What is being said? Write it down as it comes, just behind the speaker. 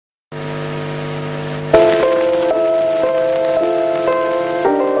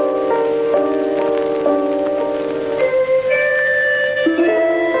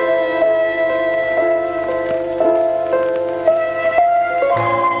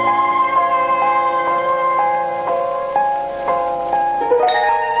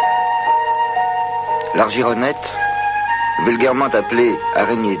L'argironnette, vulgairement appelée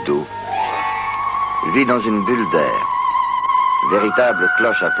araignée d'eau, vit dans une bulle d'air, véritable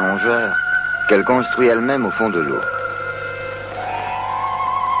cloche à plongeur qu'elle construit elle-même au fond de l'eau.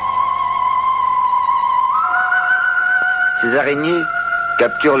 Ces araignées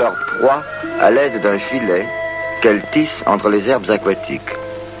capturent leur proie à l'aide d'un filet qu'elles tissent entre les herbes aquatiques.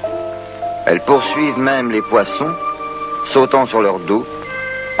 Elles poursuivent même les poissons, sautant sur leur dos,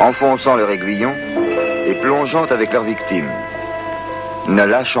 enfonçant leur aiguillon et plongeant avec leur victime, ne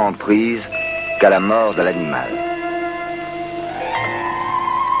lâchant prise qu'à la mort de l'animal.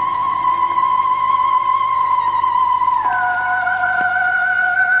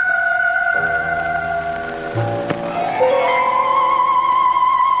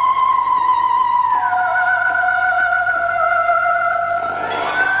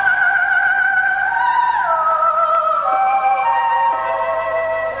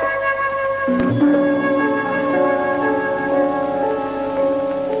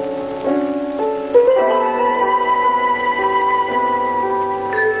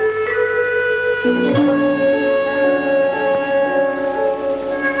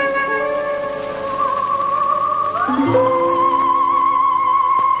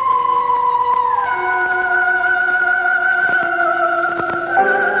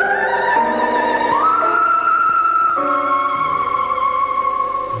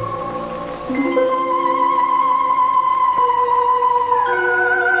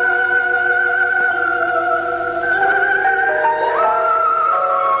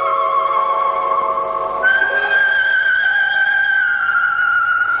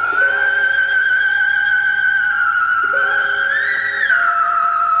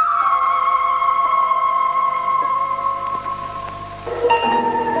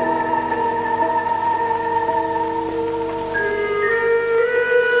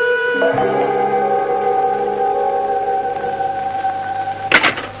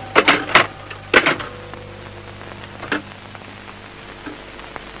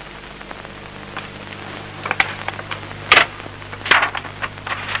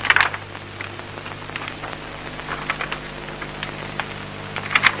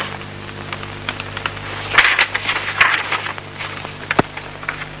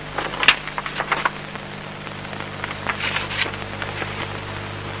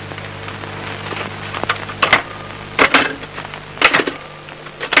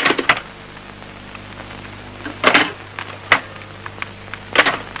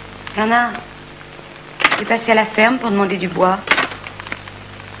 Bernard, tu es passé à la ferme pour demander du bois.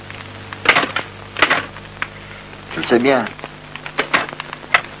 Je le sais bien.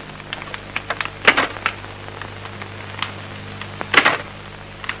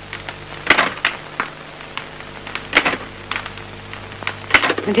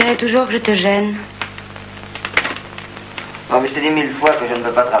 On dirait toujours que je te gêne. Oh, mais je t'ai dit 1000 fois que je ne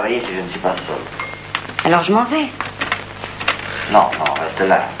peux pas travailler si je ne suis pas seul. Alors je m'en vais. Non, non, reste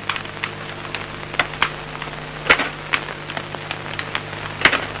là.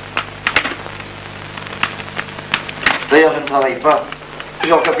 D'ailleurs, je ne travaille pas.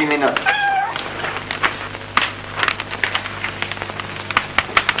 Je recopie mes notes.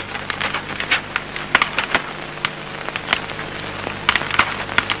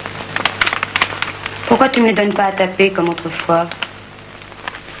 Pourquoi tu ne me les donnes pas à taper comme autrefois?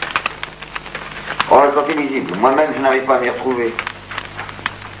 Oh, elles sont illisibles. Moi-même, je n'arrive pas à m'y retrouver.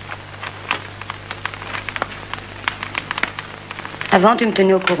 Avant, tu me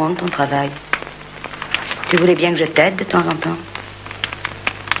tenais au courant de ton travail. Tu voulais bien que je t'aide de temps en temps.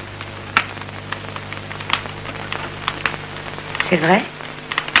 C'est vrai?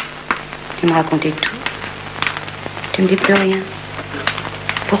 Tu me racontais tout. Tu me dis plus rien.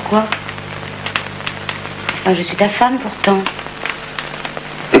 Pourquoi? Enfin, je suis ta femme pourtant.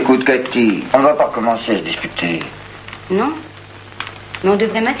 Écoute, Cathy, on ne va pas recommencer à se disputer. Non? Mais on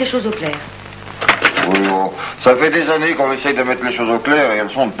devrait mettre les choses au clair. Oh, ça fait des années qu'on essaye de mettre les choses au clair et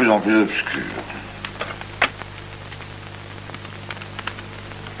elles sont de plus en plus obscures.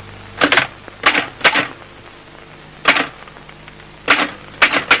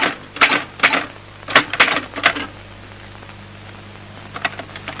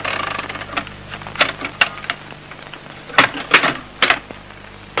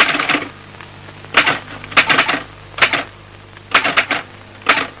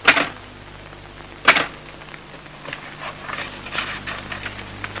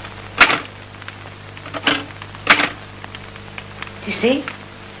 Tu sais,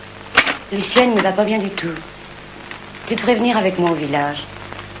 Lucienne ne va pas bien du tout. Tu devrais venir avec moi au village.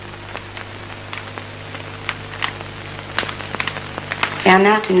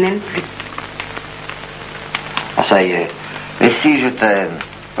 Bernard, tu ne m'aimes plus. Ça y est. Mais si je t'aime,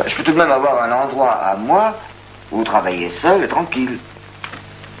 je peux tout de même avoir un endroit à moi où travailler seul et tranquille.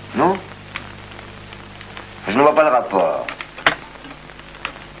 Non? Je ne vois pas le rapport.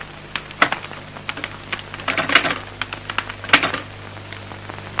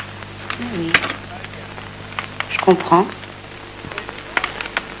 Oui. Je comprends.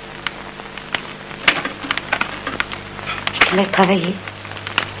 Je te laisse travailler.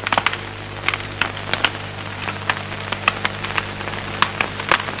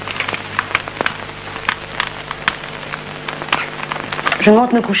 Je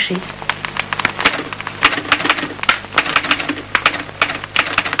monte me coucher.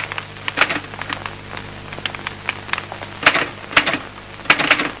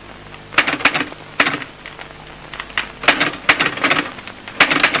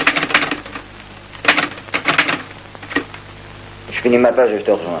 Je finis ma page et je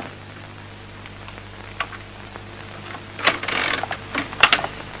te rejoins.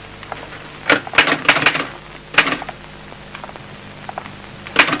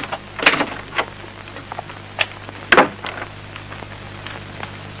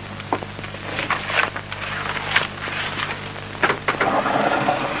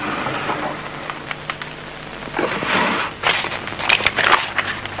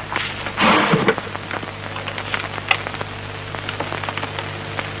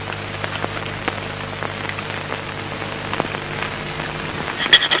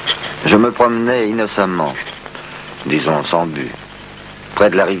 Je me promenais innocemment, disons sans but, près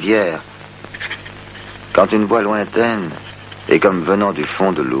de la rivière, quand une voix lointaine, et comme venant du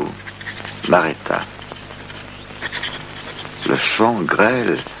fond de l'eau, m'arrêta. Le chant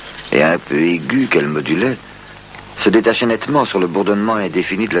grêle et un peu aigu qu'elle modulait se détachait nettement sur le bourdonnement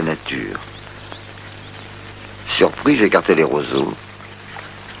indéfini de la nature. Surpris, j'écartai les roseaux,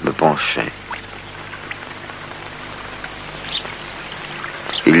 me penchai.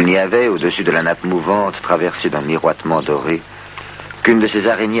 Il n'y avait, au-dessus de la nappe mouvante, traversée d'un miroitement doré, qu'une de ces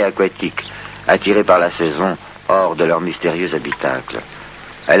araignées aquatiques, attirées par la saison, hors de leur mystérieux habitacle.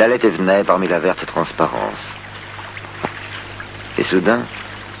 Elle allait et venait parmi la verte transparence. Et soudain,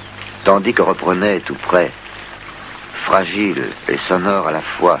 tandis que reprenait tout près, fragile et sonore à la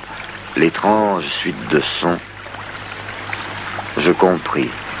fois, l'étrange suite de sons, je compris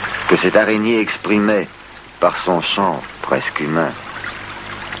que cette araignée exprimait, par son chant presque humain,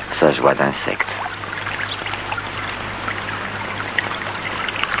 sa joie d'insecte.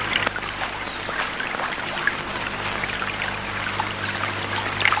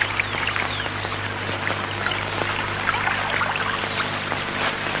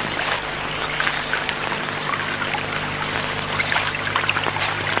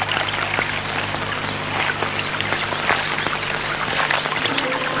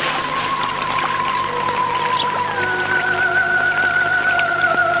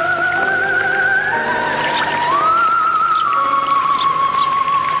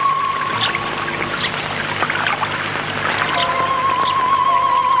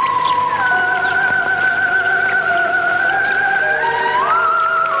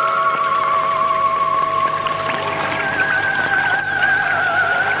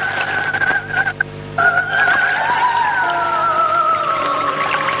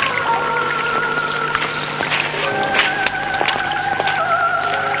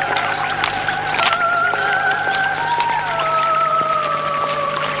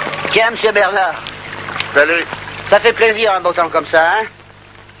 Tiens, monsieur Bernard. Salut. Ça fait plaisir un beau temps comme ça, hein?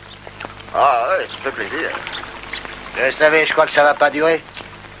 Ah ouais, ça fait plaisir. Je savais, je crois que ça va pas durer.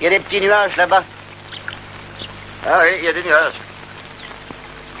 Il y a des petits nuages là-bas. Ah oui, il y a des nuages.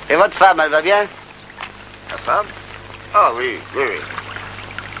 Et votre femme, elle va bien? La femme? Ah oui, oui, oui.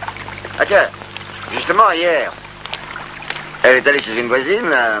 Ah tiens, justement hier, elle est allée chez une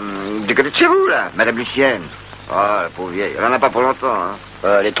voisine, du côté de chez vous, là, Madame Lucienne. Ah, la pauvre vieille, elle en a pas pour longtemps, hein.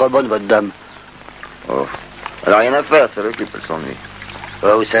 Elle est trop bonne, votre dame. Oh, elle a rien à faire, ça l'occupe, elle s'ennuie.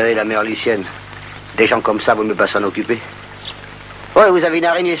 Vous savez, la mère Lucienne, des gens comme ça, vous ne pouvez pas s'en occuper. Ouais, vous avez une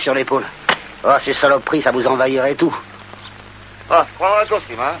araignée sur l'épaule. Oh, ces saloperies, ça vous envahirait tout. Ah, prends un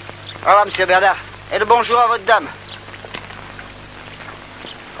costume, hein. Au revoir, monsieur Bernard. Et le bonjour à votre dame.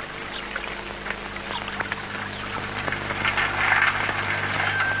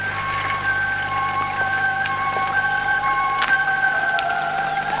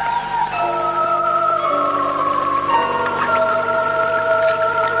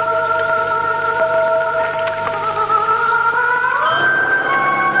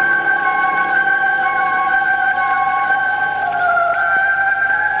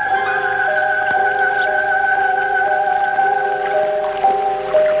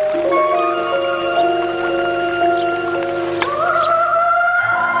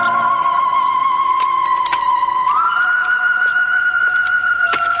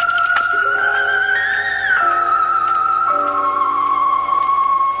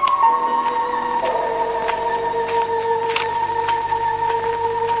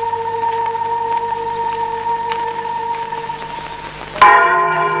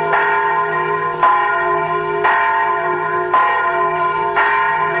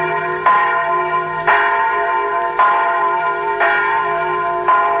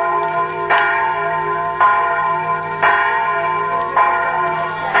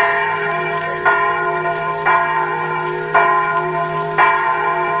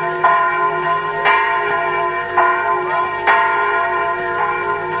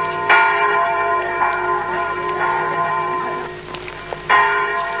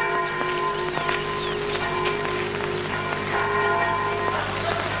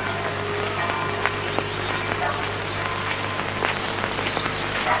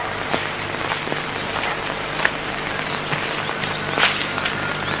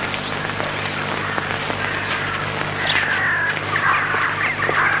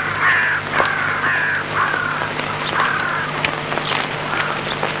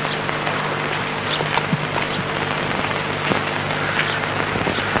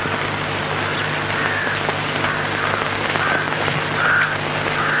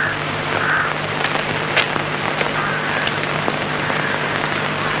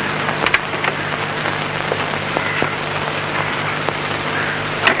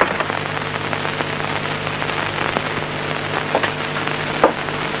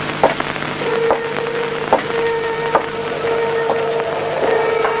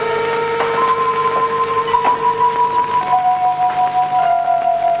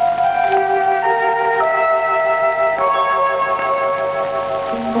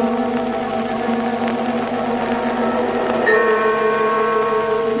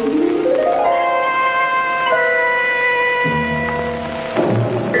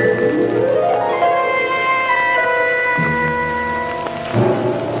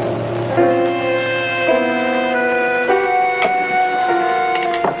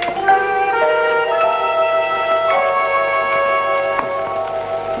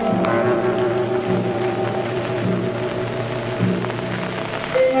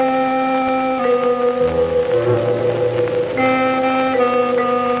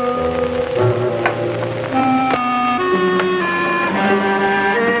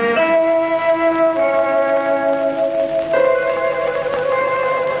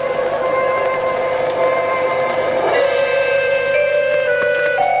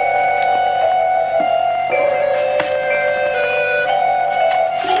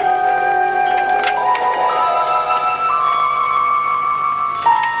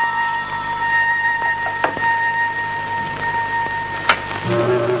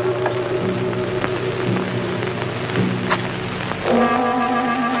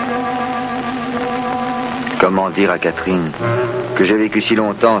 Comment dire à Catherine que j'ai vécu si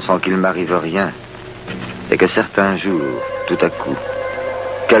longtemps sans qu'il m'arrive rien et que certains jours, tout à coup,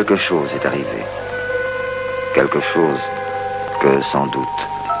 quelque chose est arrivé. Quelque chose que, sans doute,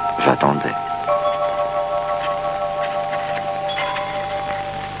 j'attendais.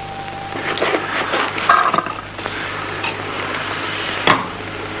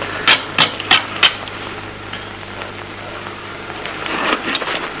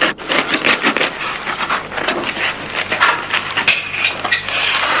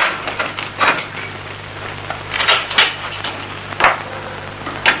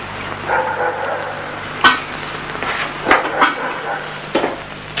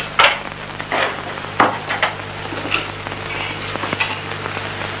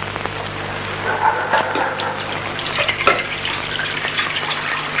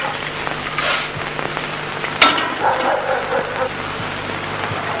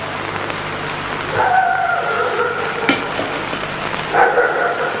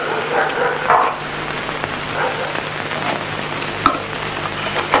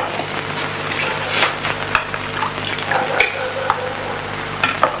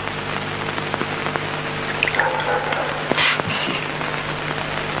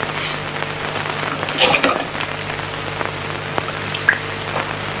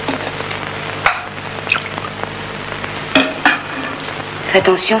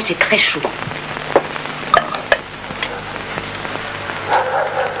 Attention, c'est très chaud.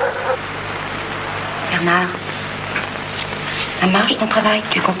 Bernard, ça marche ton travail?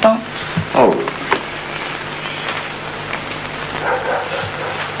 Tu es content? Oh.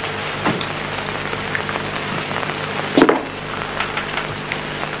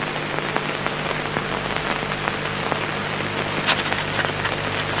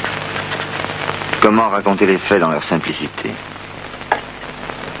 Comment raconter les faits dans leur simplicité?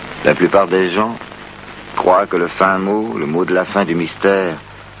 La plupart des gens croient que le fin mot, le mot de la fin du mystère,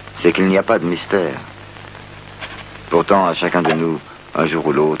 c'est qu'il n'y a pas de mystère. Pourtant, à chacun de nous, un jour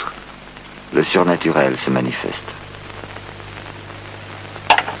ou l'autre, le surnaturel se manifeste.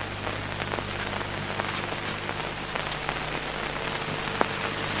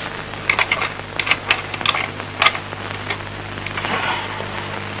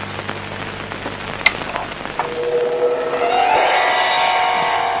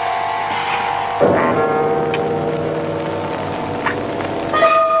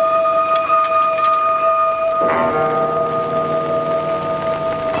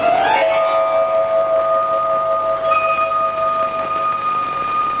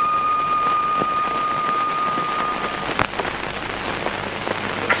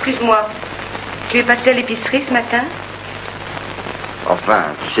 Excuse-moi, tu es passé à l'épicerie ce matin? Enfin,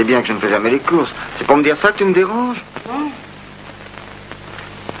 tu sais bien que je ne fais jamais les courses. C'est pour me dire ça que tu me déranges? Non.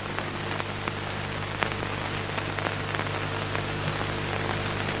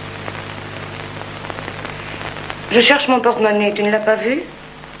 Je cherche mon porte-monnaie, tu ne l'as pas vu?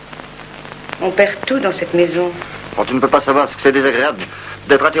 On perd tout dans cette maison. Oh, tu ne peux pas savoir ce que c'est désagréable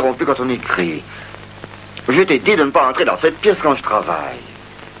d'être interrompu quand on écrit. Je t'ai dit de ne pas entrer dans cette pièce quand je travaille.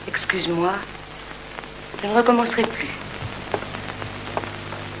 Excuse-moi, je ne recommencerai plus.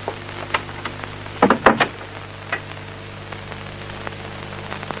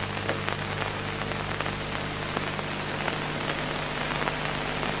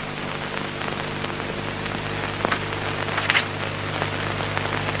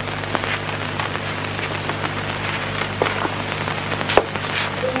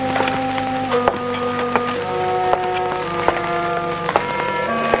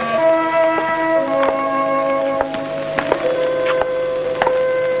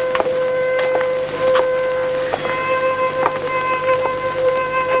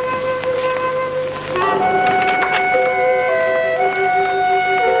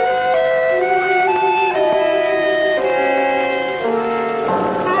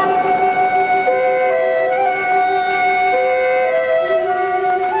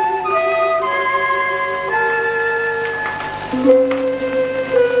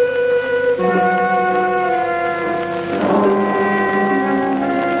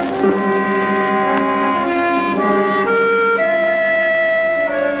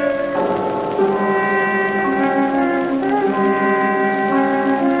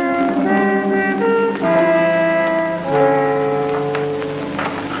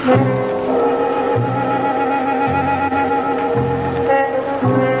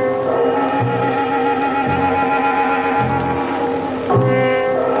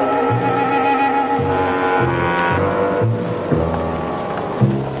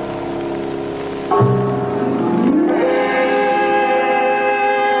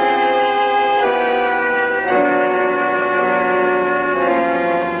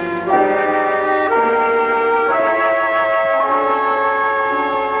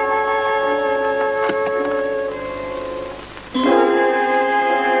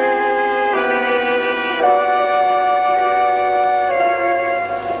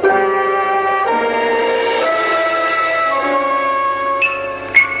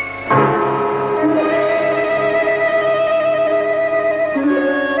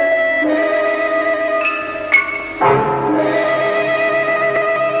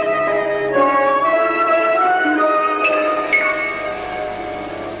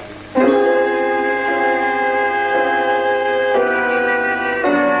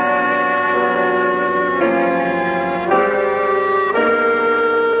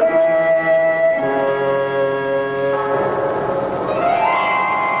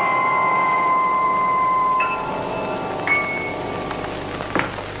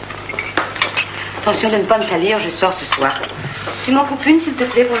 Attention de ne pas me salir, je sors ce soir. Tu m'en coupes une, s'il te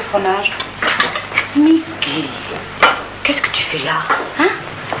plaît, pour le fromage. Mickey, qu'est-ce que tu fais là? Hein?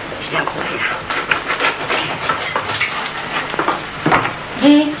 Viens, gros, viens.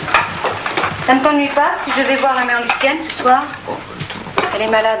 Dis, ça ne t'ennuie pas si je vais voir la mère Lucienne ce soir? Oh, pas du tout. Elle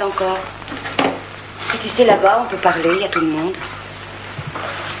est malade encore. Et tu sais, là-bas, on peut parler, il y a tout le monde.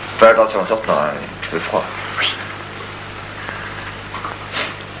 Fais attention en sortant, hein, il fait froid. Oui.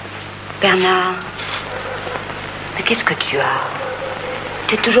 Bernard, mais qu'est-ce que tu as?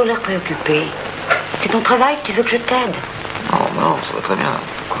 Tu as toujours l'air préoccupé. C'est ton travail, tu veux que je t'aide? Non, ça va très bien.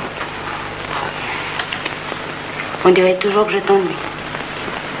 Pourquoi? On dirait toujours que je t'ennuie.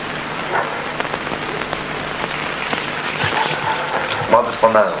 Moi, un peu de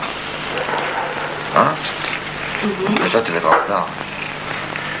fromage. Hein? Déjà, tu vas être en retard.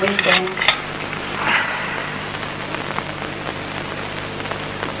 Oui, Ben.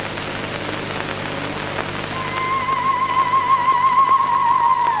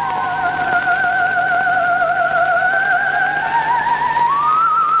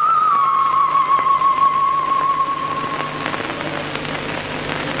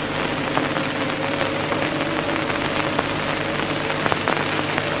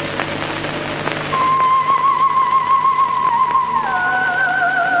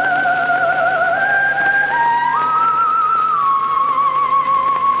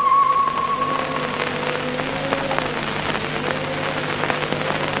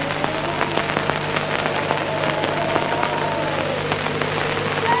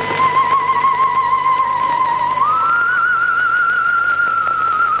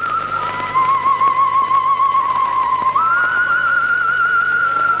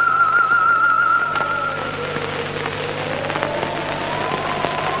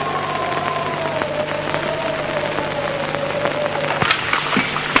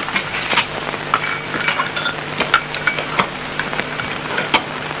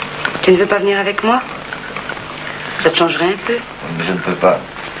 Tu ne veux pas venir avec moi? Ça te changerait un peu? Mais je ne peux pas.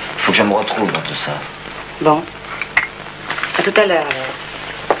 Il faut que je me retrouve dans tout ça. Bon. À tout à l'heure, alors.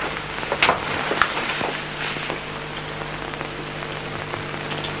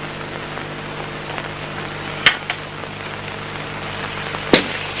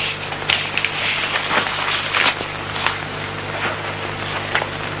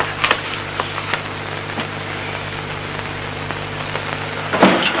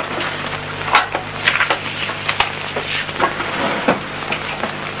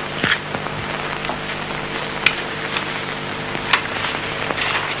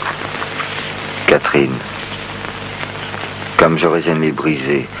 Catherine, comme j'aurais aimé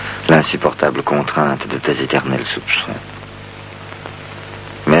briser l'insupportable contrainte de tes éternels soupçons.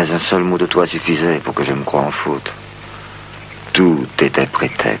 Mais un seul mot de toi suffisait pour que je me croie en faute. Tout était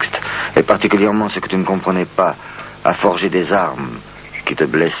prétexte, et particulièrement ce que tu ne comprenais pas, à forger des armes qui te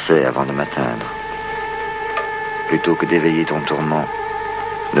blessaient avant de m'atteindre. Plutôt que d'éveiller ton tourment,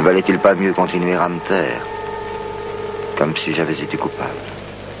 ne valait-il pas mieux continuer à me taire, comme si j'avais été coupable?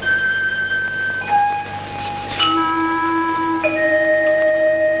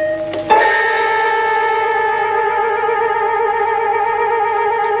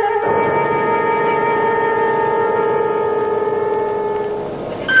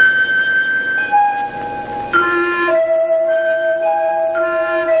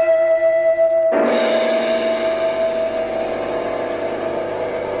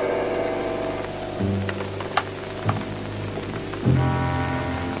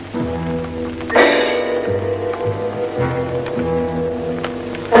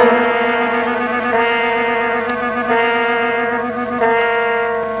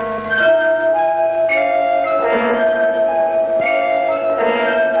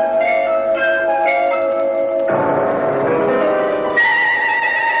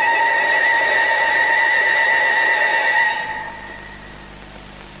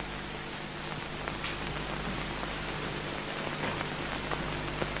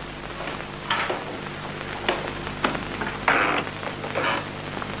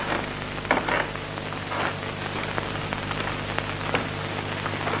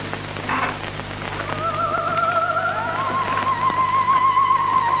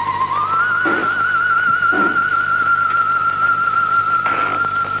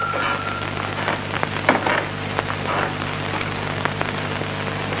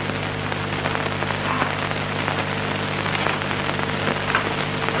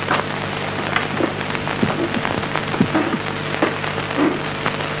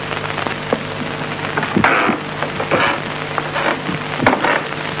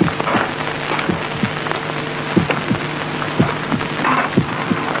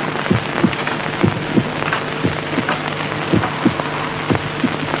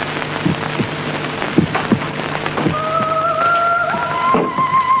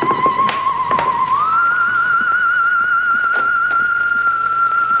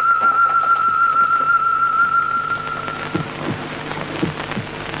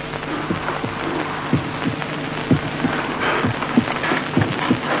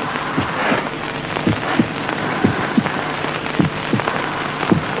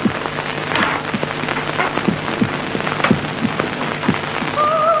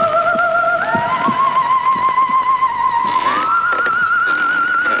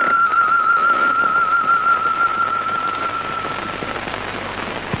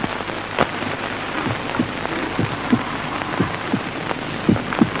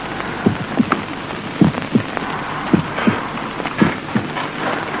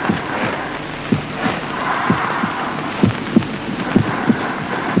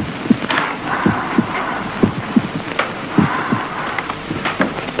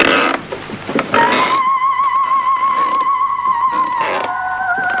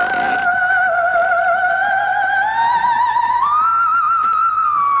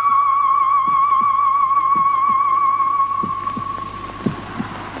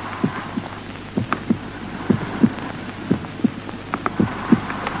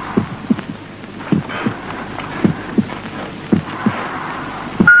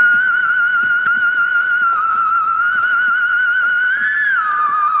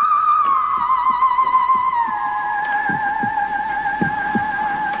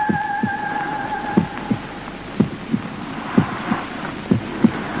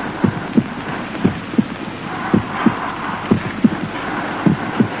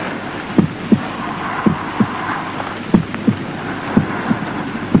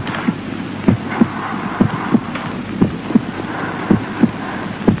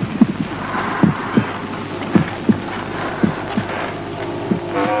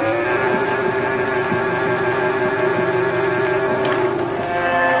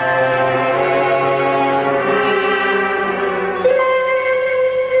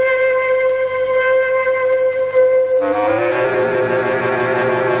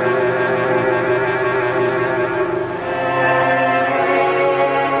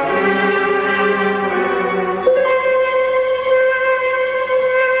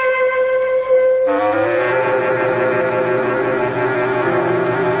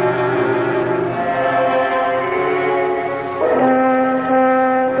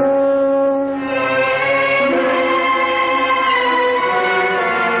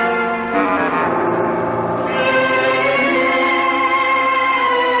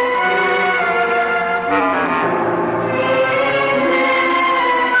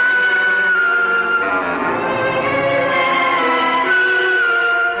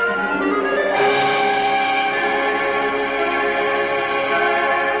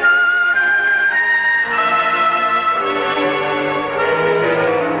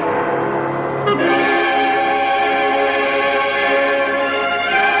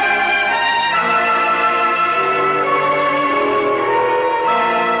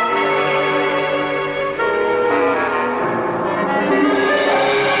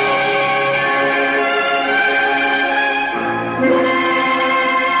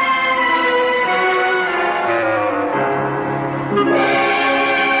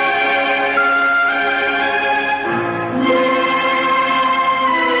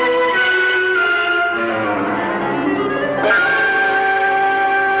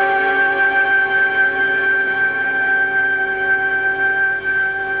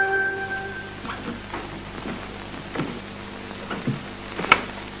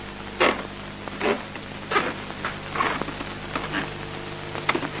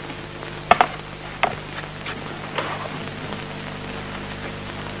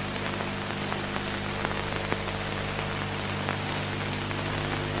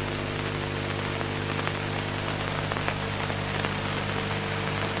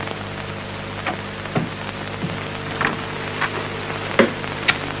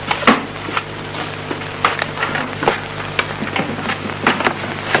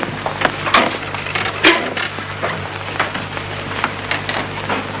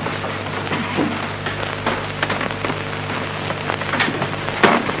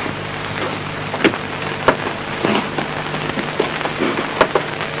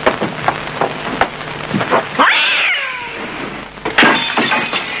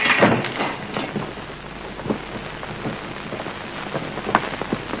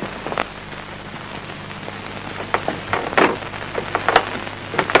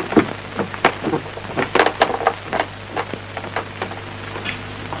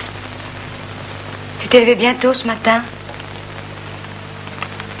 t'es levé bientôt ce matin.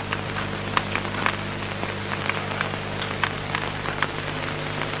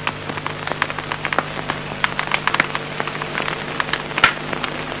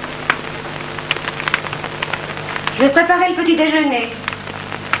 Je vais préparer le petit déjeuner.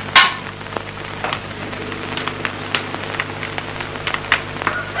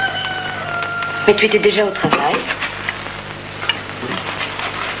 Mais tu étais déjà au travail.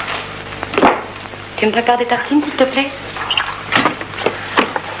 Tu me prépares des tartines, s'il te plaît?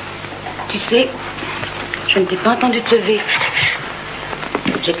 Tu sais, je ne t'ai pas entendu te lever.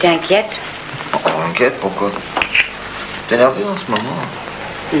 J'étais inquiète. Oh, inquiète, pourquoi? T'es énervée en ce moment?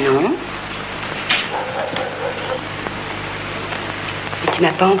 Non. Mais tu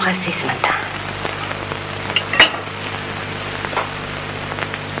m'as pas embrassé ce matin.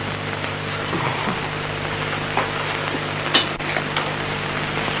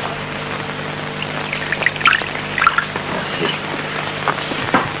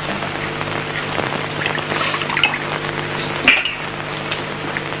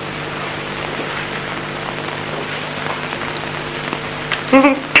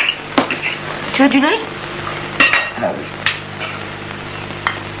 Tu veux du lait? Ah oui.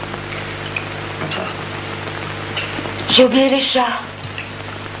 Comme ça. J'ai oublié les chats.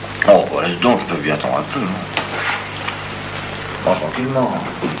 Oh, bah, laisse donc, je peux bien attendre un peu. Hein. Bon, tranquillement.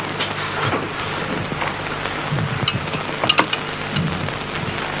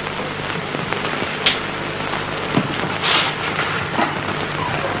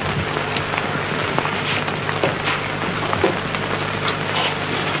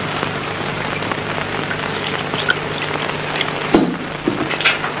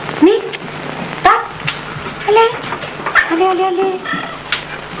 Allez.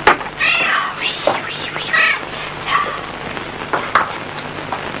 Oui.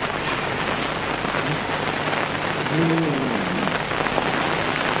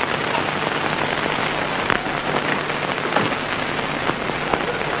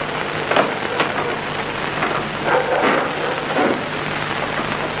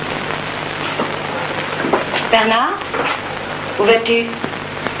 Bernard, où vas-tu?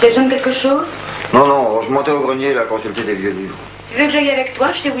 Tu as besoin de quelque chose? Non, je montais au grenier, là, consulter des vieux livres. Tu veux que j'aille avec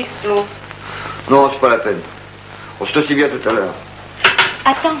toi chez Wilson? Non, c'est pas la peine. On se aussi bien tout à l'heure.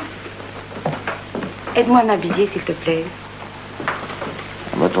 Attends. Aide-moi à m'habiller, s'il te plaît.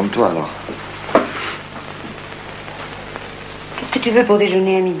 Bah, tombe-toi, alors. Qu'est-ce que tu veux pour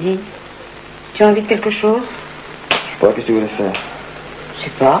déjeuner à midi? Tu as envie de quelque chose? Je sais pas, qu'est-ce que tu voulais faire? Je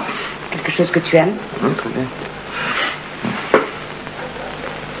sais pas. Quelque chose que tu aimes? Oui, très bien.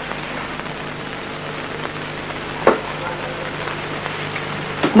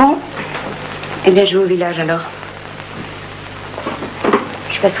 Bon. Eh bien, je vais au village, alors.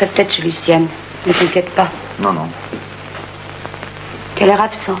 Je passerai peut-être chez Lucienne. Ne t'inquiète pas. Non. Tu as l'air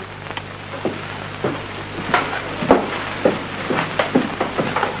absent.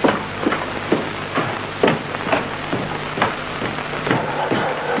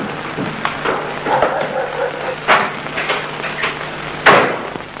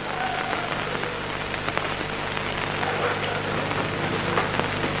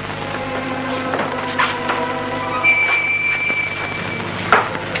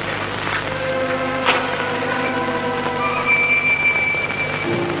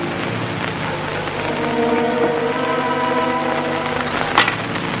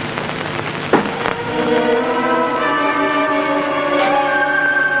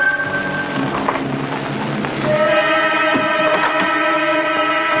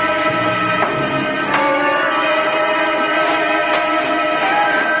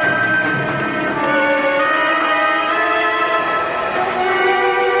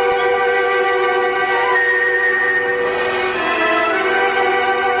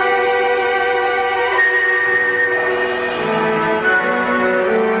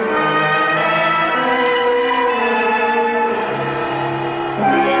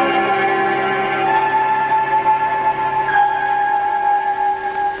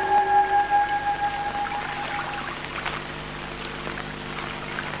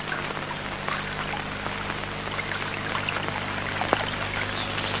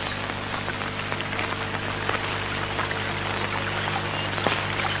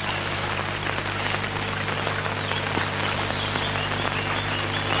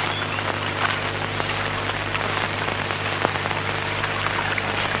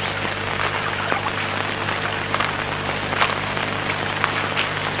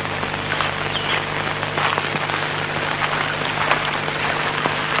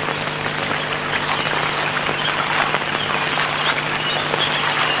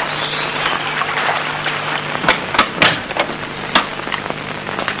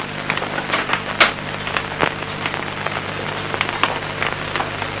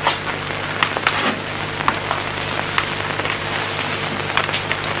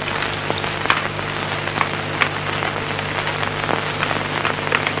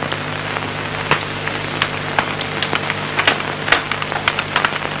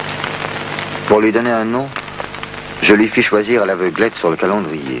 Pour lui donner un nom, je lui fis choisir à l'aveuglette sur le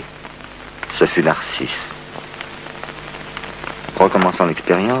calendrier. Ce fut Narcisse. Recommençant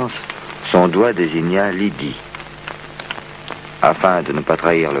l'expérience, son doigt désigna Lydie. Afin de ne pas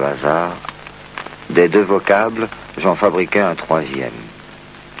trahir le hasard, des 2 vocables, j'en fabriquai un 3e.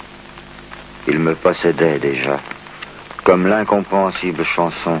 Il me possédait déjà, comme l'incompréhensible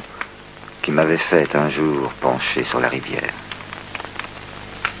chanson qui m'avait fait un jour pencher sur la rivière.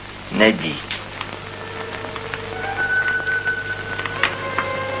 Nadi.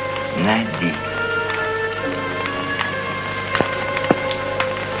 Nadi.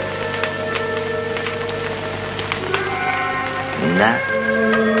 Na.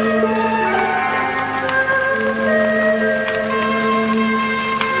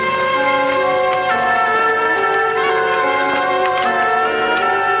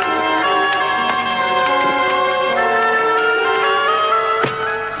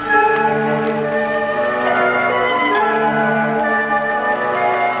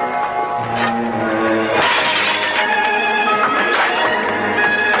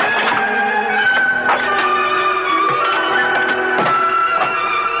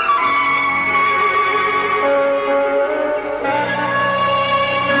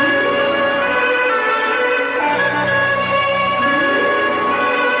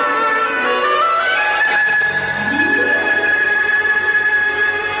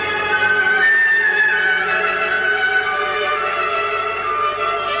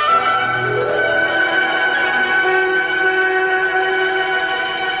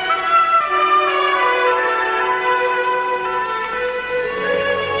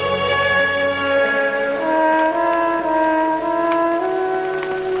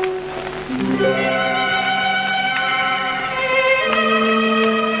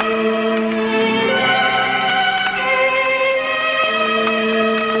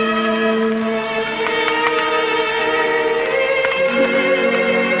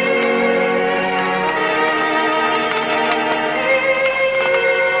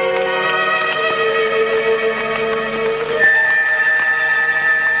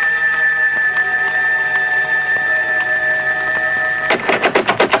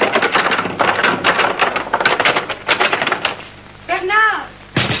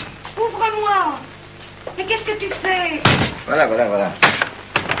 Voilà.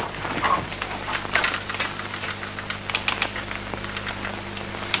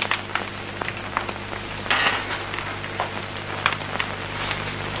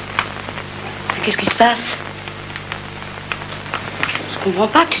 Qu'est-ce qui se passe? Je comprends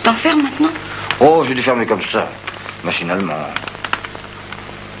pas, tu t'enfermes maintenant? Oh, j'ai dû fermer comme ça, machinalement.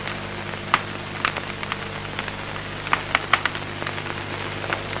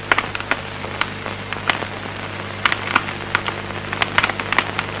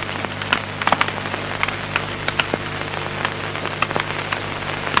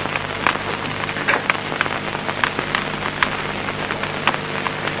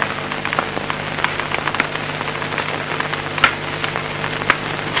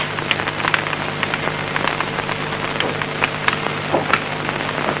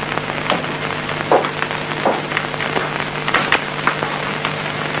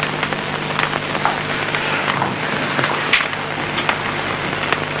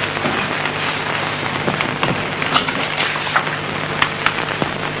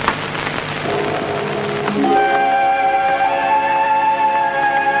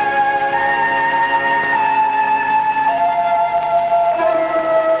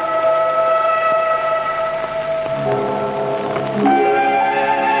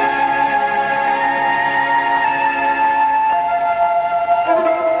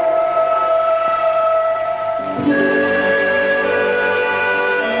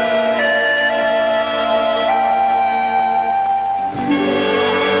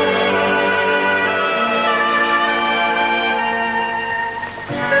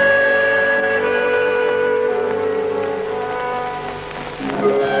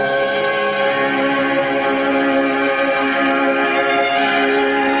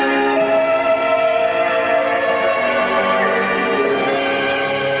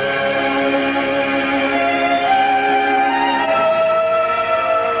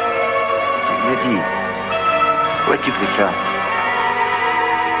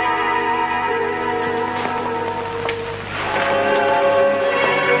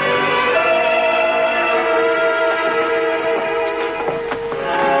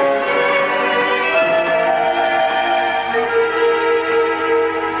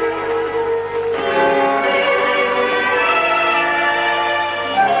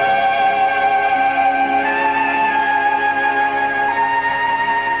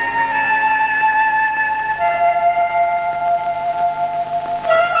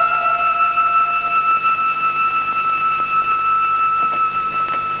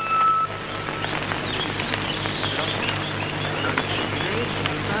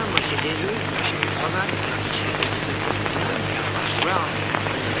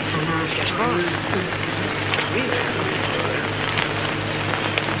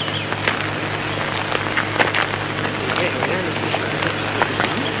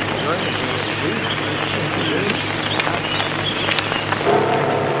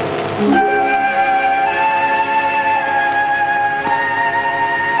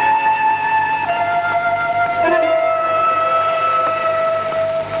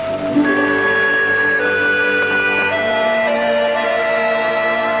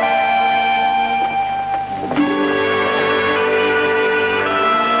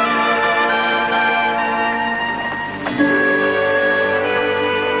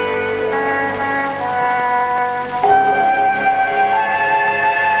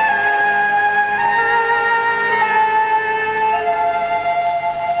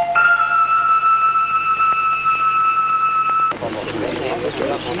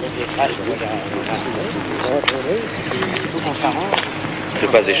 Il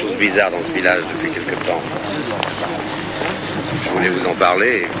se passe des choses bizarres dans ce village depuis quelque temps. Je voulais vous en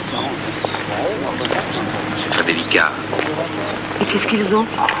parler. C'est très délicat. Et qu'est-ce qu'ils ont?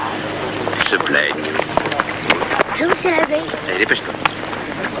 Ils se plaignent. Je vous savais. Allez, dépêche-toi.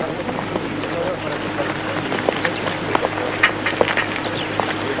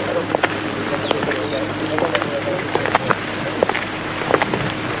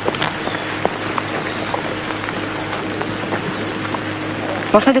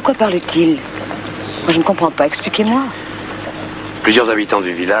 Enfin, de quoi parle-t-il? Moi, je ne comprends pas. Expliquez-moi. Plusieurs habitants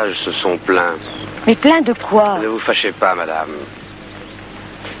du village se sont plaints. Mais plein de quoi? Ne vous fâchez pas, madame.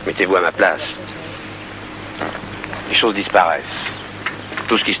 Mettez-vous à ma place. Les choses disparaissent.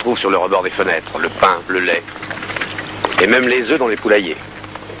 Tout ce qui se trouve sur le rebord des fenêtres, le pain, le lait, et même les œufs dans les poulaillers.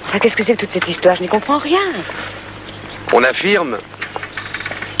 Enfin, qu'est-ce que c'est que toute cette histoire? Je n'y comprends rien. On affirme...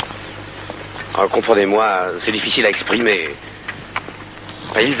 Oh, comprenez-moi, c'est difficile à exprimer.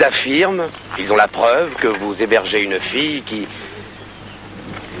 Ils affirment, ils ont la preuve que vous hébergez une fille qui...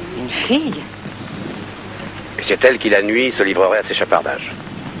 Une fille? Et c'est elle qui, la nuit, se livrerait à ses chapardages.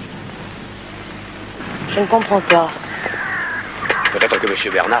 Je ne comprends pas. Peut-être que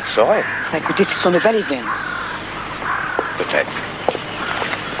M. Bernard saurait. Enfin, écoutez, ce sont nos balivernes. Peut-être.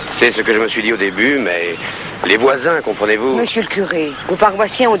 C'est ce que je me suis dit au début, mais les voisins, comprenez-vous... Monsieur le curé, vos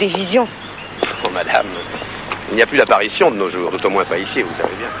paroissiens ont des visions. Oh, madame, il n'y a plus d'apparition de nos jours, tout au moins pas ici, vous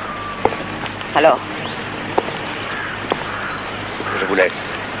savez bien. Alors? Je vous laisse.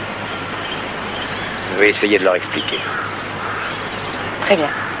 Je vais essayer de leur expliquer. Très bien.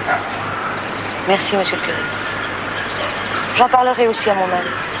 Merci, monsieur le curé. J'en parlerai aussi à mon mari.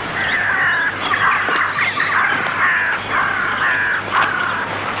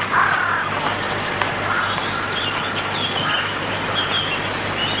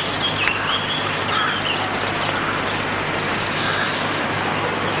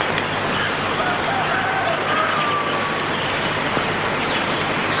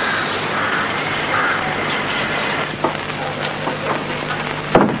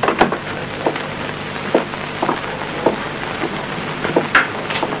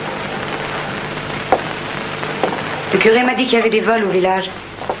 Le curé m'a dit qu'il y avait des vols au village.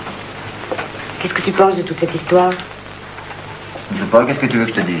 Qu'est-ce que tu penses de toute cette histoire? Je sais pas, qu'est-ce que tu veux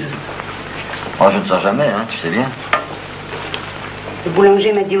que je te dise? Oh, je ne sors jamais, hein, tu sais bien. Le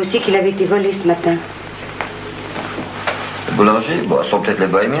boulanger m'a dit aussi qu'il avait été volé ce matin. Le boulanger? Bon, ce sont peut-être les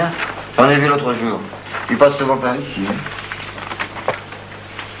bohémiens. J'en ai vu l'autre jour. Ils passent souvent par ici.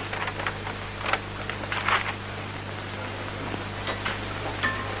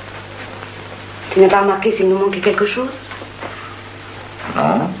 Tu n'as pas remarqué s'il nous manquait quelque chose?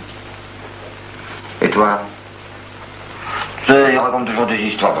 Non. Et toi? Tu sais, ils racontent toujours des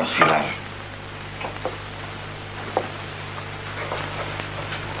histoires dans ce village.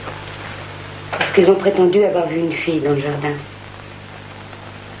 Parce qu'ils ont prétendu avoir vu une fille dans le jardin.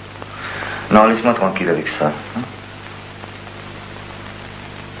 Non, laisse-moi tranquille avec ça. Hein?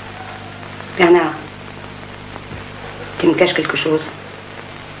 Bernard, tu me caches quelque chose?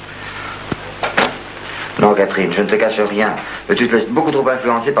 Non, Catherine, je ne te cache rien. Mais tu te laisses beaucoup trop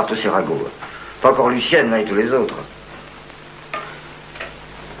influencer par tous ces ragots. Pas encore Lucienne, là, et tous les autres.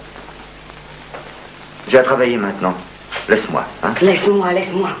 J'ai à travailler maintenant. Laisse-moi, hein? Laisse-moi,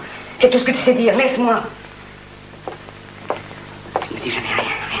 laisse-moi. C'est tout ce que tu sais dire, laisse-moi. Tu ne me dis jamais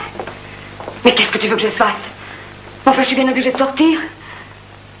rien, rien. Mais qu'est-ce que tu veux que je fasse? Enfin, je suis bien obligée de sortir.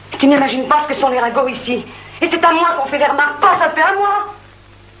 Tu n'imagines pas ce que sont les ragots ici. Et c'est à moi qu'on fait les remarques, pas ça fait à moi.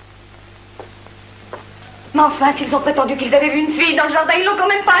 Mais enfin, s'ils ont prétendu qu'ils avaient vu une fille dans le jardin, ils l'ont quand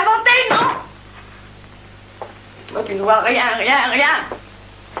même pas inventé, non? Toi, tu ne vois rien, rien, rien.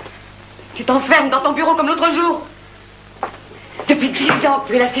 Tu t'enfermes dans ton bureau comme l'autre jour. Depuis 10 ans,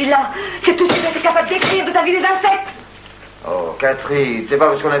 tu es assis là. C'est tout ce que tu es capable d'écrire de ta vie des insectes. Oh, Catherine, c'est pas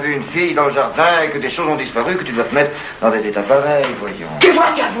parce qu'on a vu une fille dans le jardin et que des choses ont disparu que tu dois te mettre dans des états pareils, voyons. Tu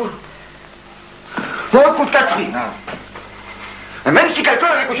vois, j'avoue. Oh, écoute, Catherine, hein. Et même si quelqu'un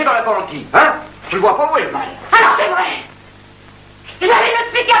l'avait couché dans la partie, hein, tu vois pas où est le mal. Alors c'est vrai. J'allais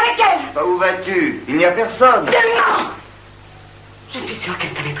me piquer avec elle. Bah, où vas-tu? Il n'y a personne. Non. Je suis sûre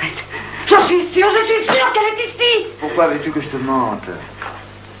qu'elle est ta maîtresse. Je suis sûre qu'elle est ici. Pourquoi veux-tu que je te mente?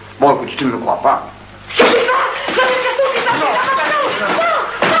 Bon, écoute, si tu ne me crois pas. Je ne sais pas. Je sais surtout que ça fait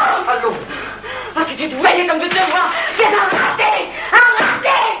non. Allô? Ah, si tu te voyais comme de te voir, c'est un raté. Un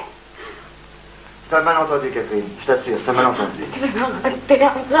raté. C'est un malentendu, Catherine. Je t'assure, c'est un malentendu.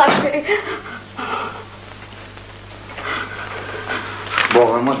 Un raté.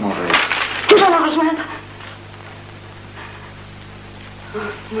 Bon, moi, je m'en vais. Tu vas la rejoindre?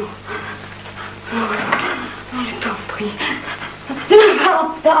 Non. Non, je t'en prie. Ne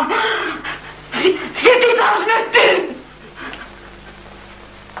parle pas. Si tu parles, je me tue.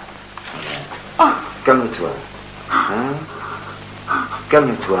 Oh. Calme-toi. Hein?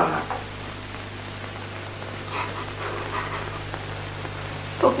 Calme-toi.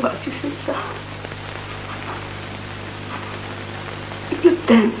 Pourquoi tu fais ça? Je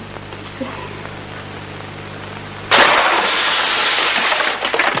t'aime, tu sais.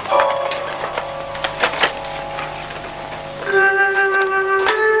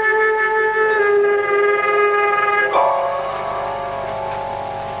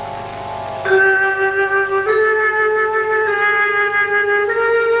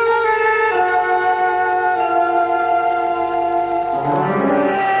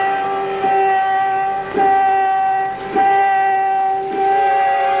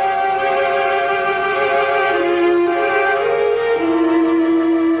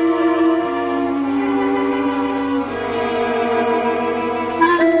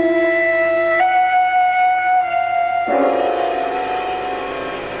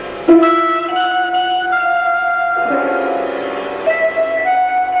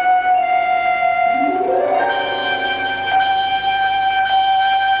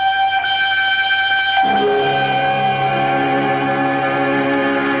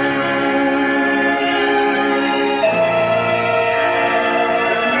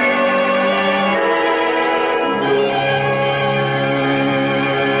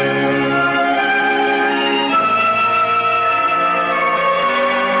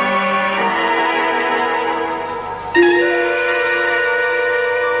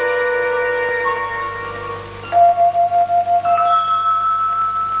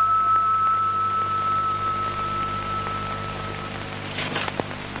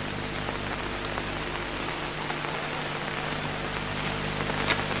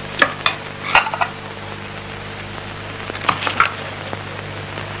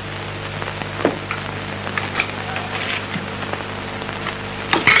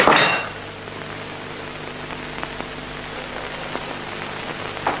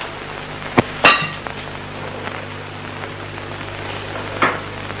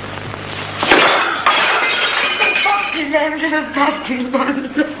 Je veux pas que tu l'aimes,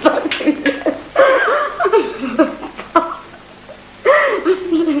 je veux pas que tu l'aimes. Je veux pas.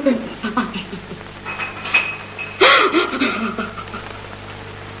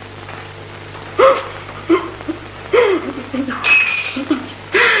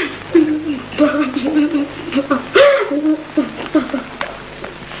 Je veux pas.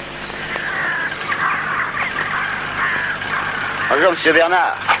 Bonjour, monsieur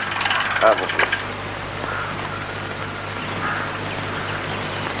Bernard. Ah, bonjour.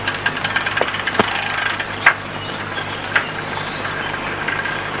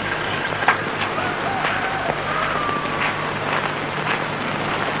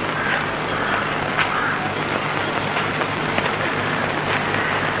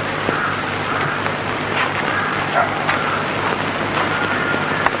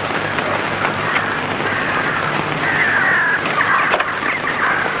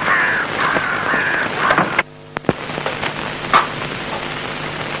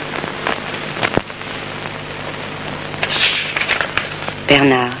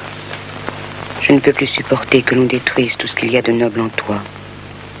 Bernard, je ne peux plus supporter que l'on détruise tout ce qu'il y a de noble en toi.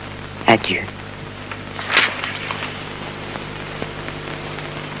 Adieu.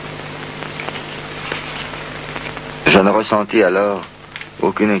 Je ne ressentis alors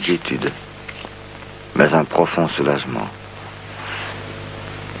aucune inquiétude, mais un profond soulagement.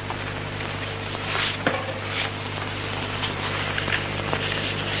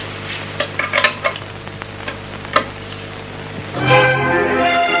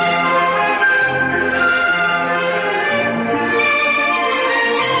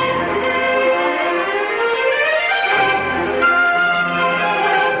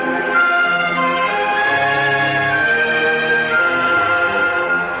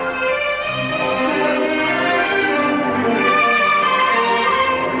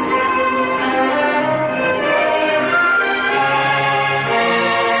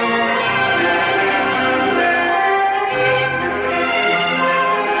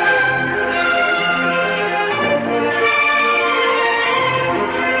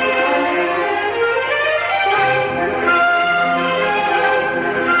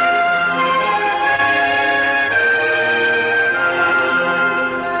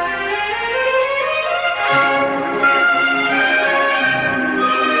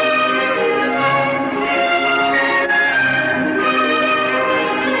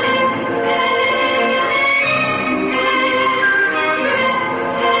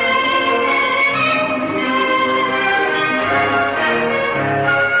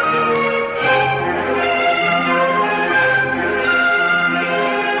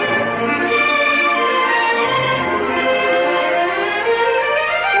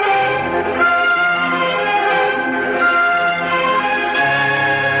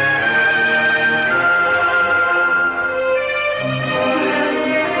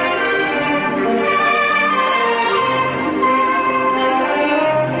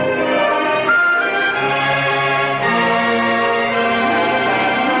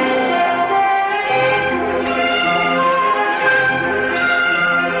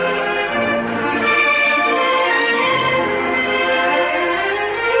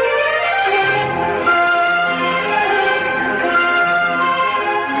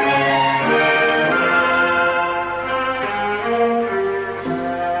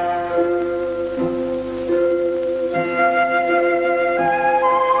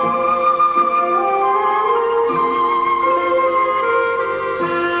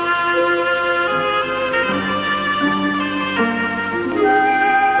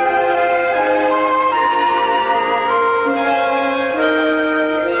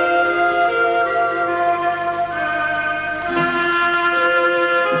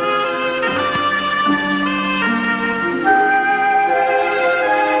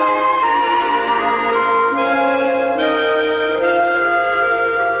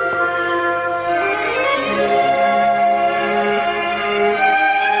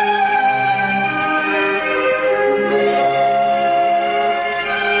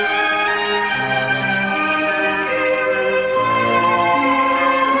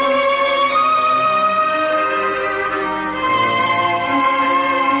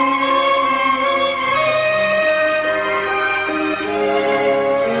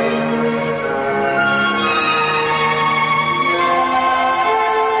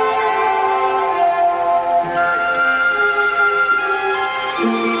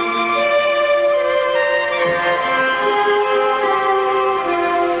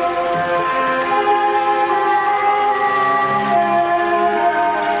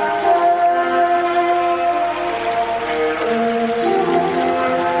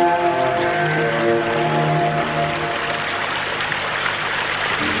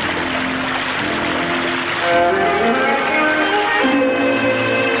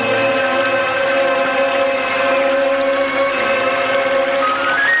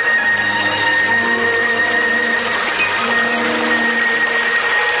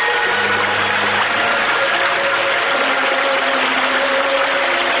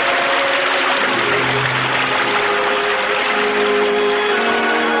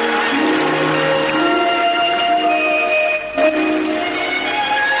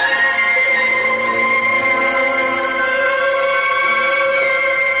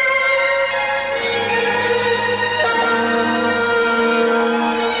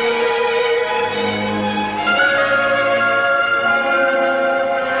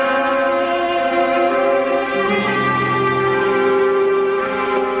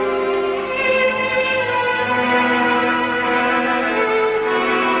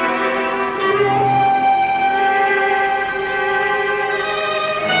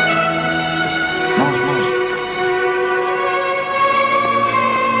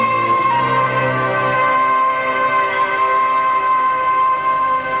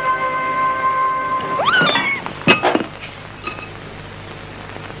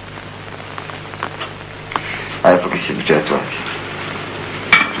 Ah, il faut qu'il s'habitue à toi.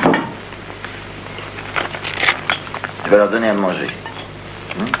 Tu vas leur donner à manger.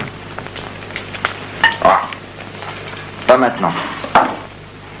 Ah. Pas maintenant.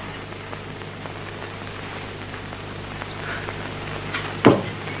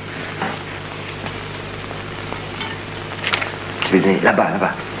 Tu vas aider là-bas,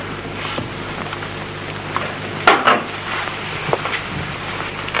 là-bas.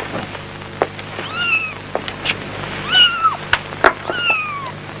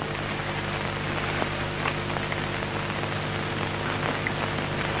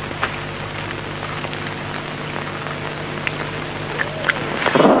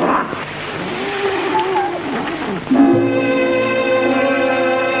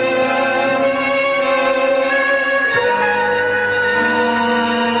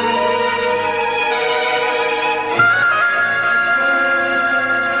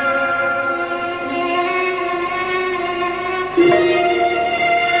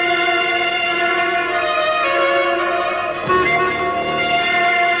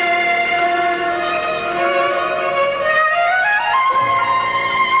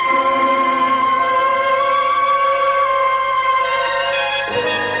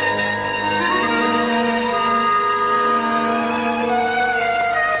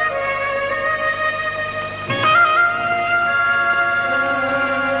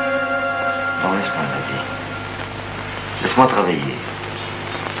 Laisse-moi travailler.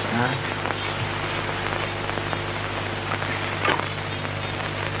 Hein?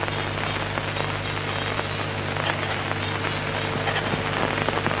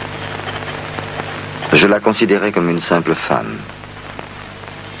 Je la considérais comme une simple femme,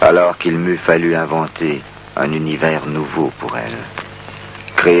 alors qu'il m'eût fallu inventer un univers nouveau pour elle,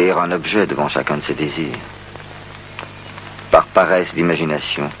 créer un objet devant chacun de ses désirs. Par paresse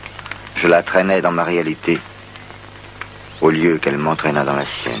d'imagination, je la traînais dans ma réalité, au lieu qu'elle m'entraînât dans la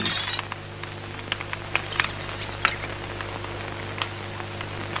sienne.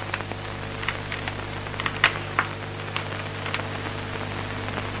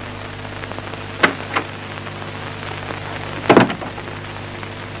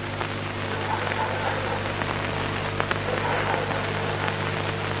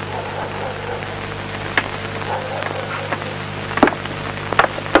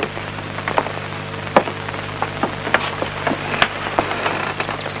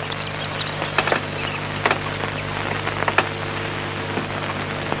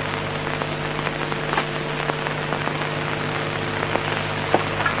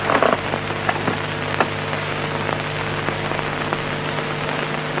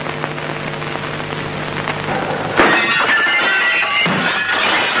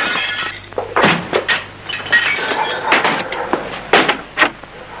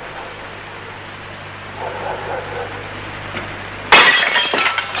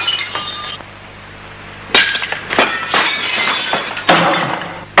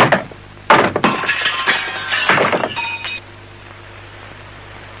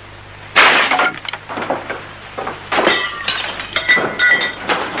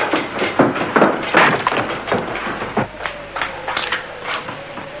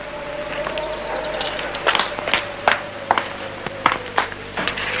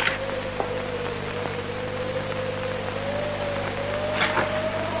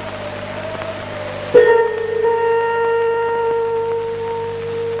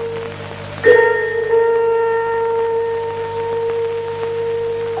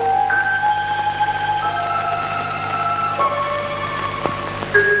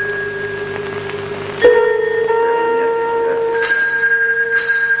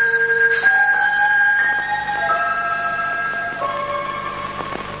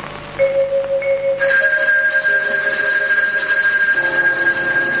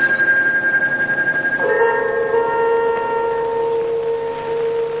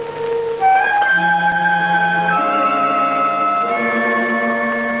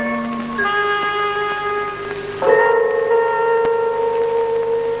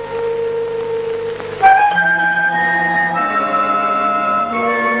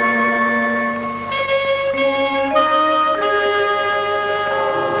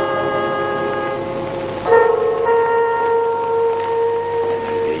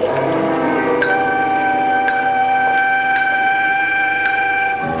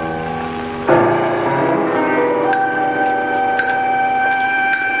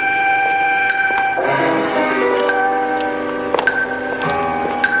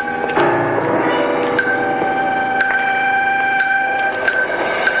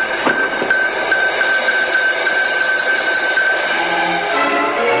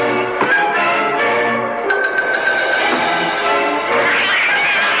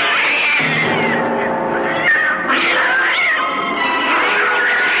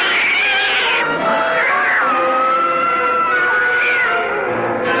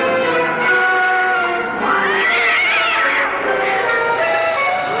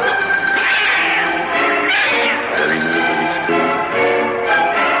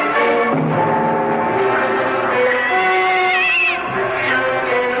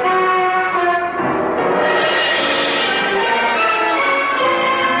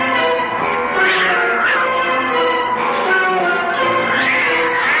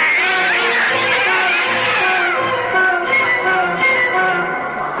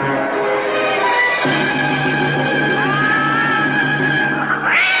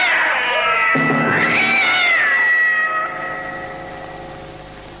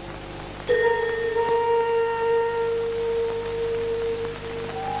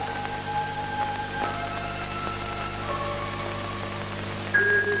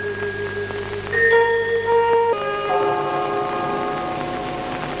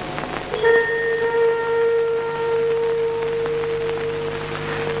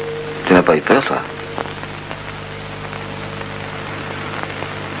 pas eu peur, toi?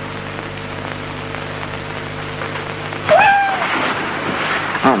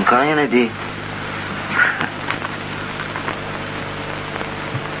 Non, encore rien n'a dit.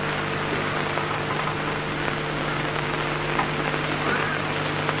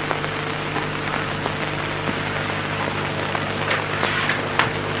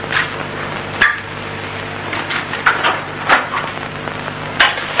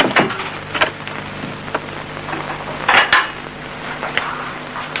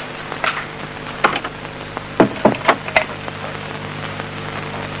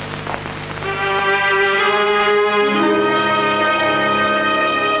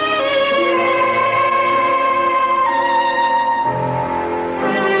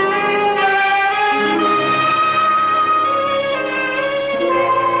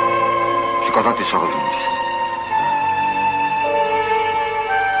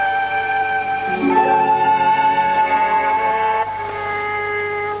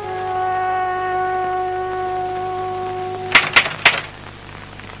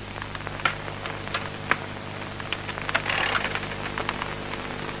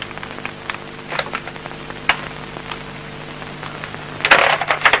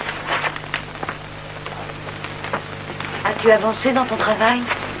 As-tu avancé dans ton travail?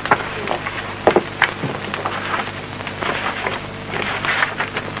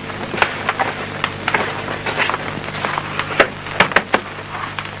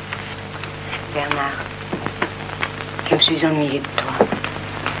 Bernard, je me suis ennuyée de toi.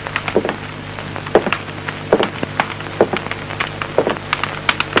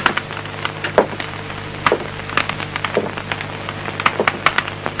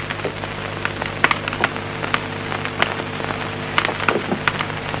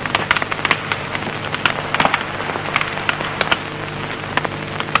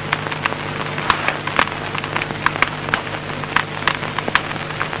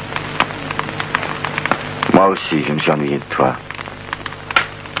 Moi aussi, je me suis ennuyé de toi.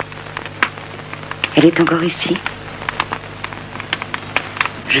 Elle est encore ici.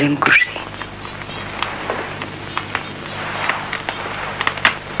 Je vais me coucher.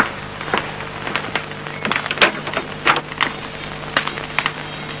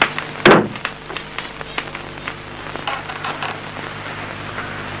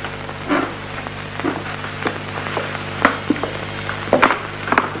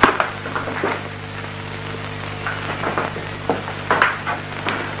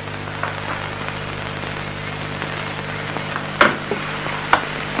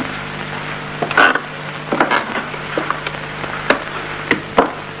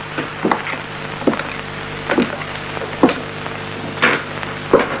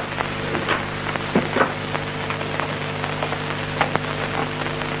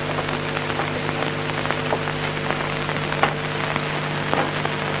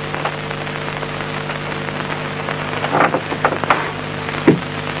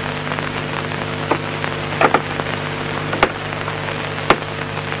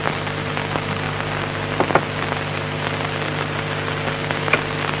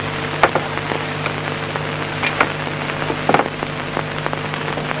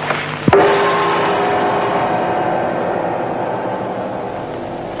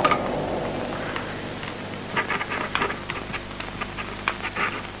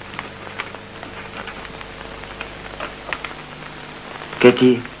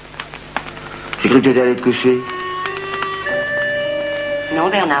 Cathy, j'ai cru que tu étais allée te coucher. Non,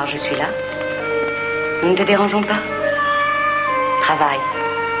 Bernard, je suis là. Nous ne te dérangeons pas. Travaille.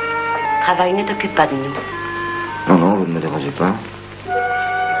 Travaille, ne t'occupe pas de nous. Non, non, vous ne me dérangez pas.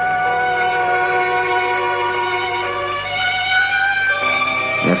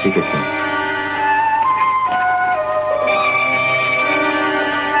 Merci, Cathy.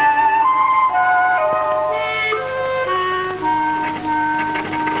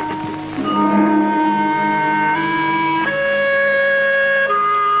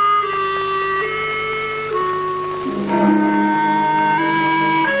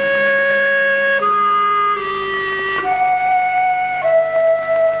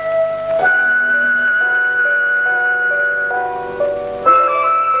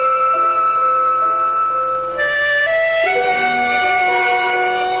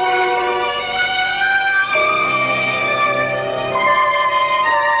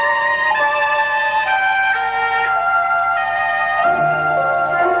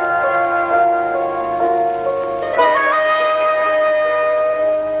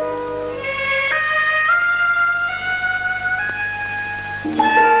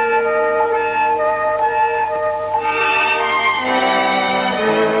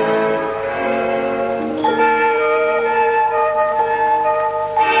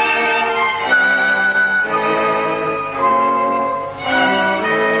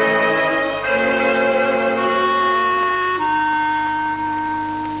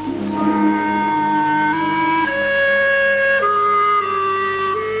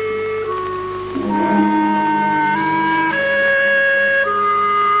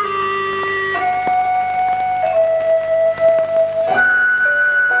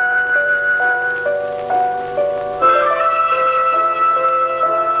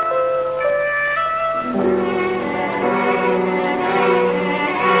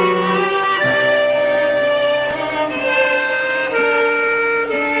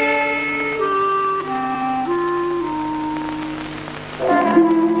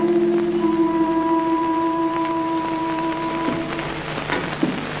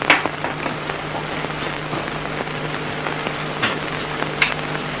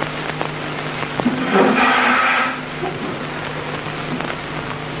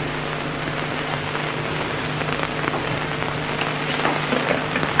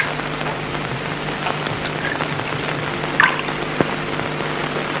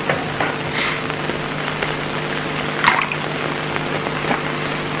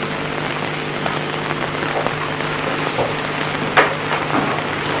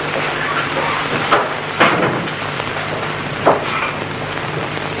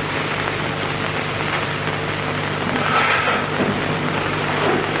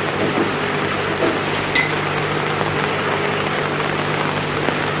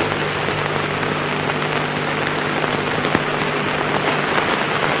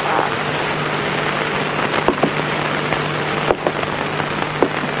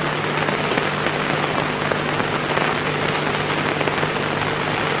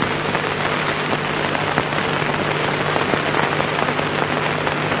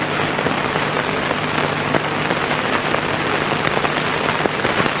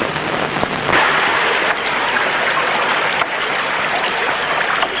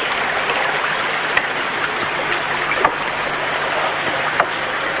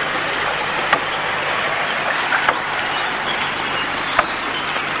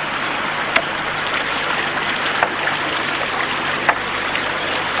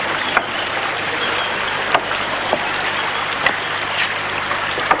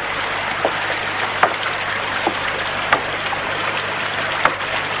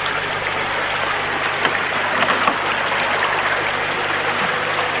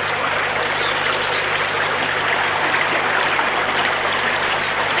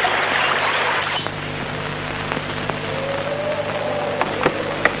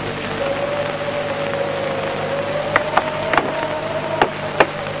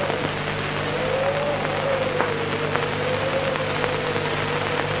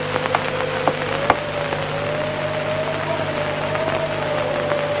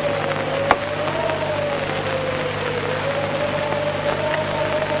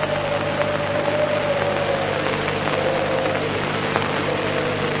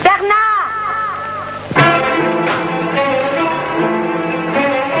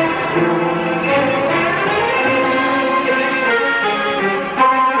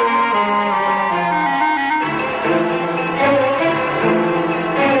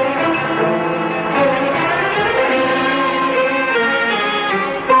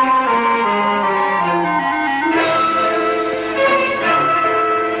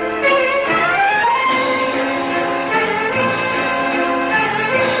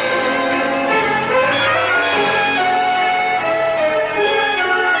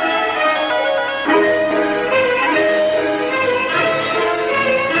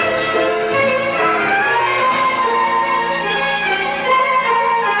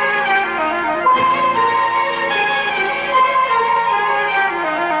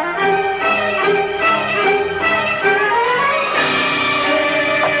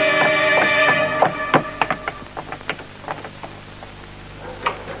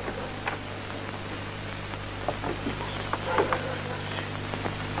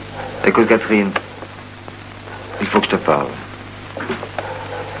 Écoute, Catherine, il faut que je te parle.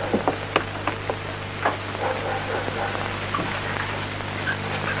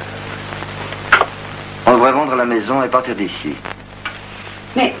 On devrait vendre la maison et partir d'ici.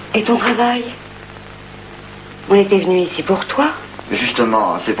 Mais, et ton travail? On était venu ici pour toi.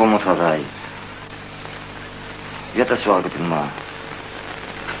 Justement, c'est pour mon travail. Viens t'asseoir à côté de moi.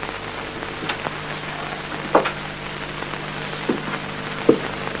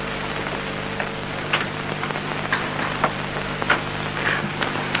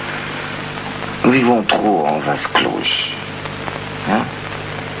 Nous vivons trop en vase clos ici. Hein?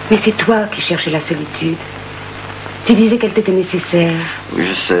 Mais c'est toi qui cherchais la solitude. Tu disais qu'elle t'était nécessaire. Oui,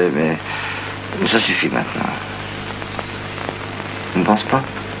 je sais, mais ça suffit maintenant. Tu ne penses pas?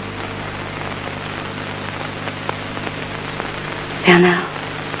 Bernard,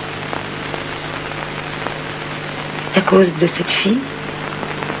 c'est à cause de cette fille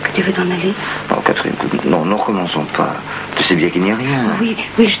que tu veux t'en aller? Oh, Catherine, non, ne recommençons pas. Tu sais bien qu'il n'y a rien. Oui,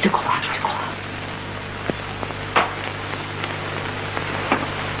 oui, je te crois, je te crois.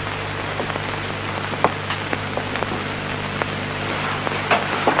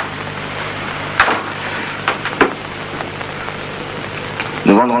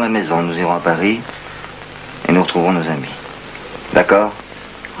 Nous vendrons la maison, nous irons à Paris et nous retrouverons nos amis. D'accord?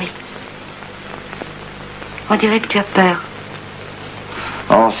 Oui. On dirait que tu as peur.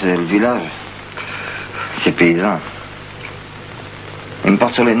 Oh, c'est le village. C'est paysan. Ils me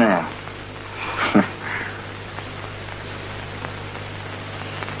portent sur les nerfs. Je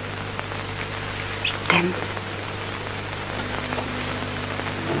t'aime.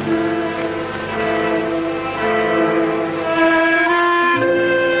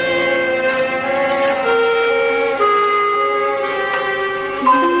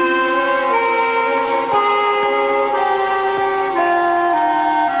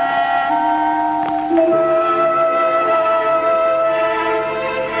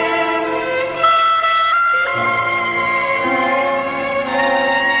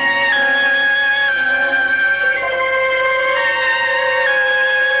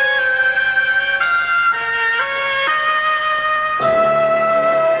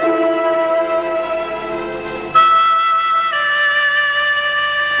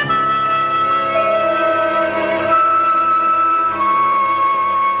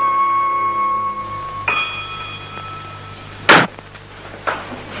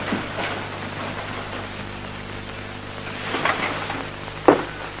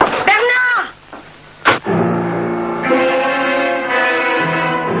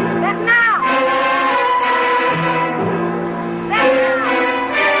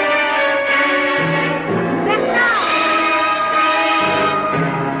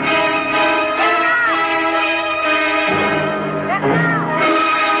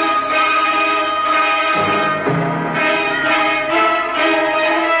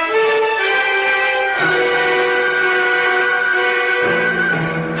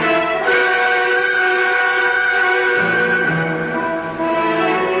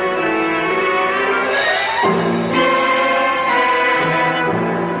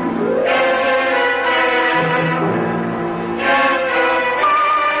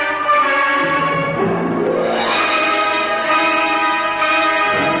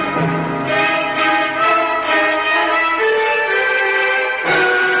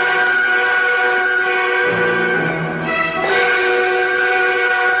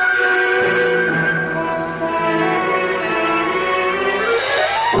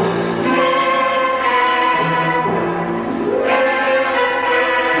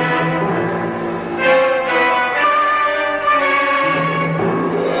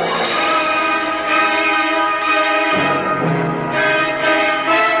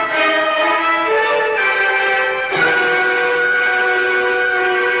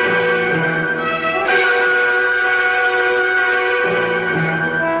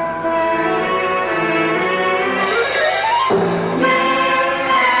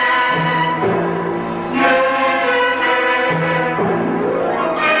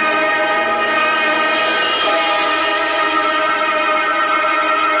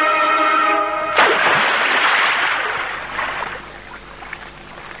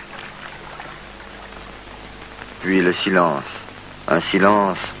 Puis le silence, un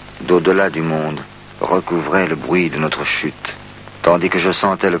silence d'au-delà du monde, recouvrait le bruit de notre chute, tandis que je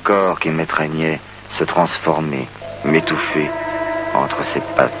sentais le corps qui m'étreignait se transformer, m'étouffer entre ses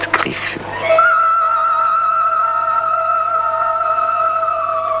pattes griffées.